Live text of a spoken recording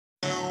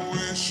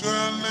wish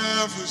I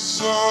never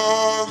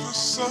saw the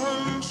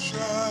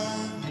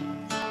sunshine.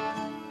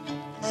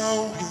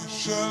 I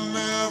wish I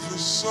never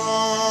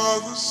saw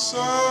the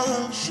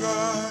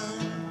sunshine.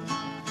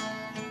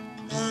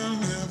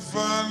 And if I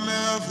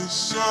never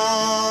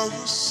saw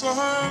the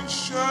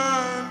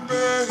sunshine,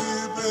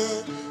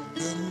 baby,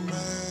 then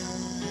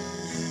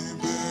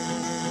maybe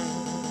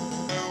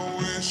I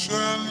wish I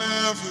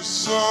never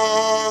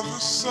saw the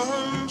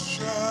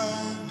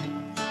sunshine.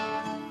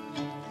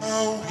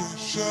 I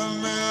wish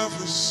I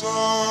never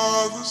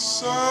saw the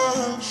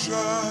sunshine.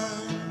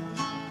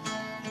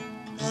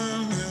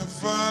 And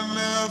if I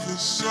never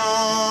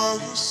saw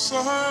the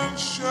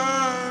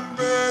sunshine,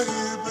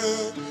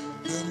 baby,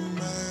 then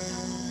maybe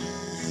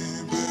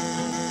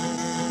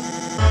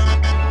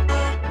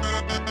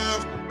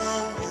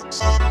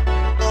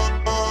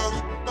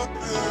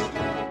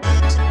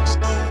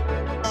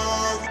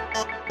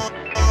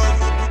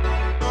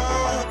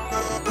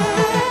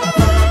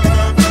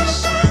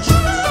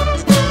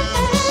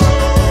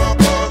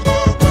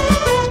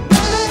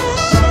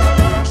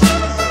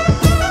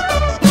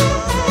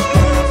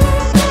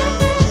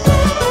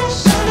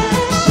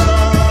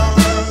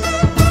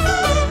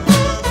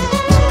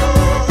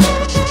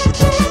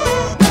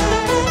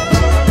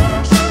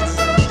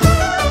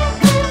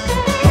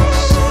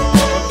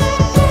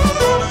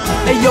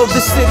Yo,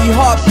 the city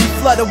heartbeat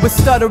flooded with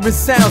stuttering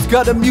sounds.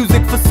 Gutter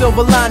music for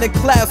silver lining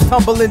clouds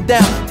tumbling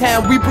down.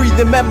 Town we breathe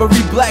in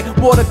memory black.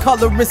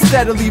 Watercoloring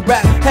steadily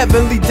rap.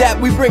 Heavenly dap,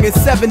 we bringing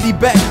 70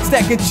 back.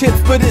 Stacking chips,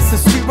 but it's a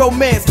sweet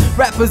romance.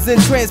 Rappers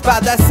entranced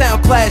by that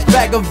sound clash.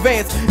 Bag of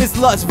Vance, it's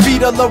lush,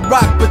 Vita La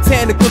Rock.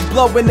 Botanicals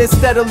blowing and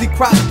steadily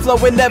crop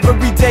flowing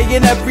every day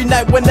and every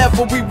night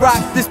whenever we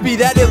rock. This be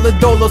that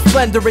Illidolo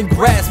splendor in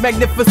grass.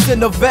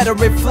 Magnificent, a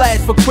veteran flash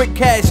for quick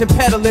cash and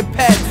peddling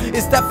pads.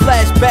 It's that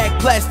flashback,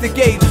 plastic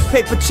age.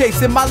 Paper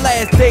chasing my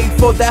last day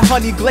for that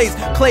honey glaze.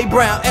 Clay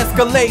Brown,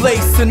 Escalade,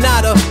 Lace,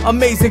 Sonata.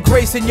 Amazing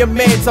grace in your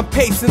mans. I'm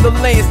pacing the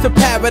lands to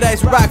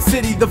paradise, Rock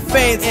City, the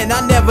fans. And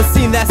I never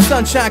seen that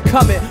sunshine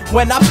coming.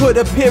 When I put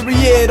a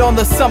period on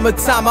the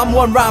summertime, I'm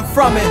one rhyme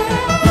from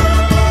it.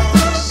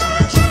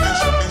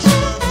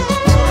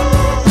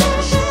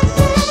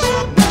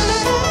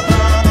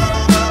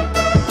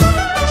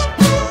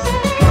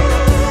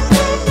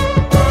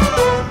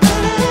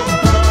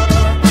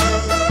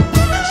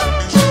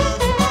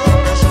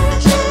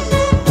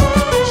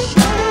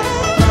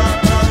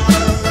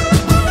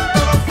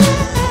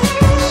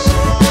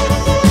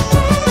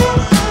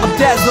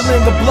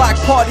 Dazzling the block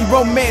party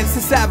romance,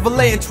 it's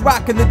avalanche,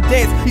 rocking the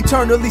dance,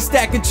 eternally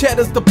stacking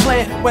cheddars the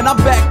plan. When I'm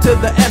back to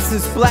the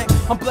essence black,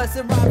 I'm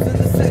blessing rhymes in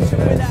the section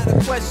without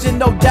a question,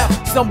 no doubt.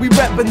 Some we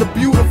reppin' the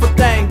beautiful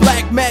thing,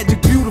 black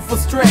magic, beautiful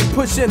strength,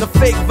 pushing a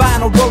fake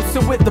vinyl,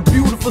 roasting with the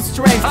beautiful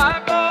strength.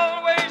 I've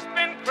always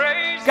been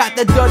crazy. Got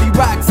that dirty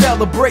rock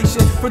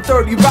celebration, from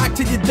 30 Rock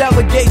to your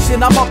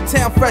delegation. I'm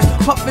uptown fresh,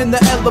 puffin'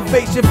 the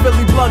elevation,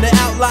 Philly blunt and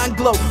outline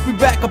glow. We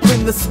back up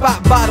in the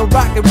spot, bottle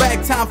rockin',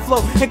 ragtime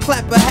flow, and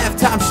clap a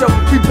halftime show.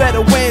 We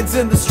better wins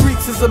in the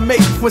streets is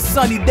amazing. When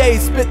sunny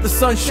days spit the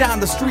sunshine,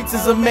 the streets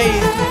is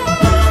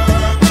amazing.